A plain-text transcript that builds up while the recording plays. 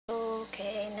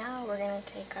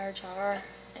take our jar,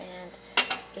 and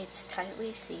it's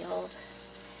tightly sealed.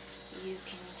 You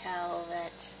can tell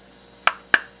that,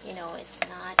 you know, it's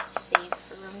not safe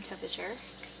for room temperature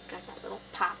because it's got that little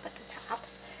pop at the top.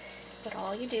 But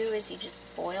all you do is you just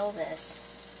boil this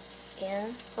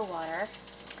in the water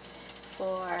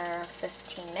for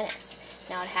 15 minutes.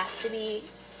 Now it has to be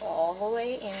all the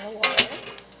way in the water,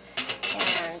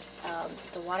 and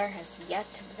the water has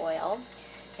yet to boil,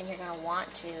 and you're going to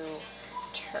want to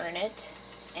turn it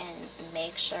and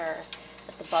make sure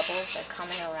that the bubbles are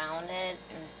coming around it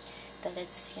and that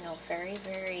it's, you know, very,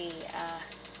 very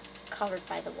covered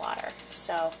by the water.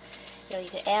 So, you know, you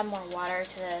can add more water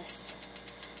to this.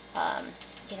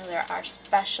 You know, there are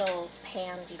special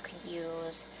pans you can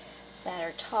use that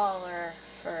are taller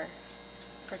for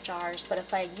jars, but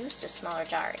if I used a smaller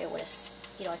jar, it would have,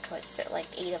 you know, I could sit like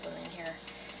 8 of them in here,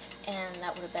 and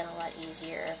that would have been a lot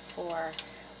easier for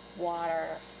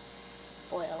water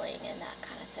boiling and that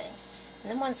kind of thing.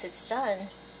 And then once it's done,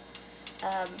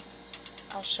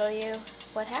 I'll show you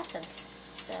what happens.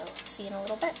 So, see you in a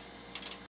little bit.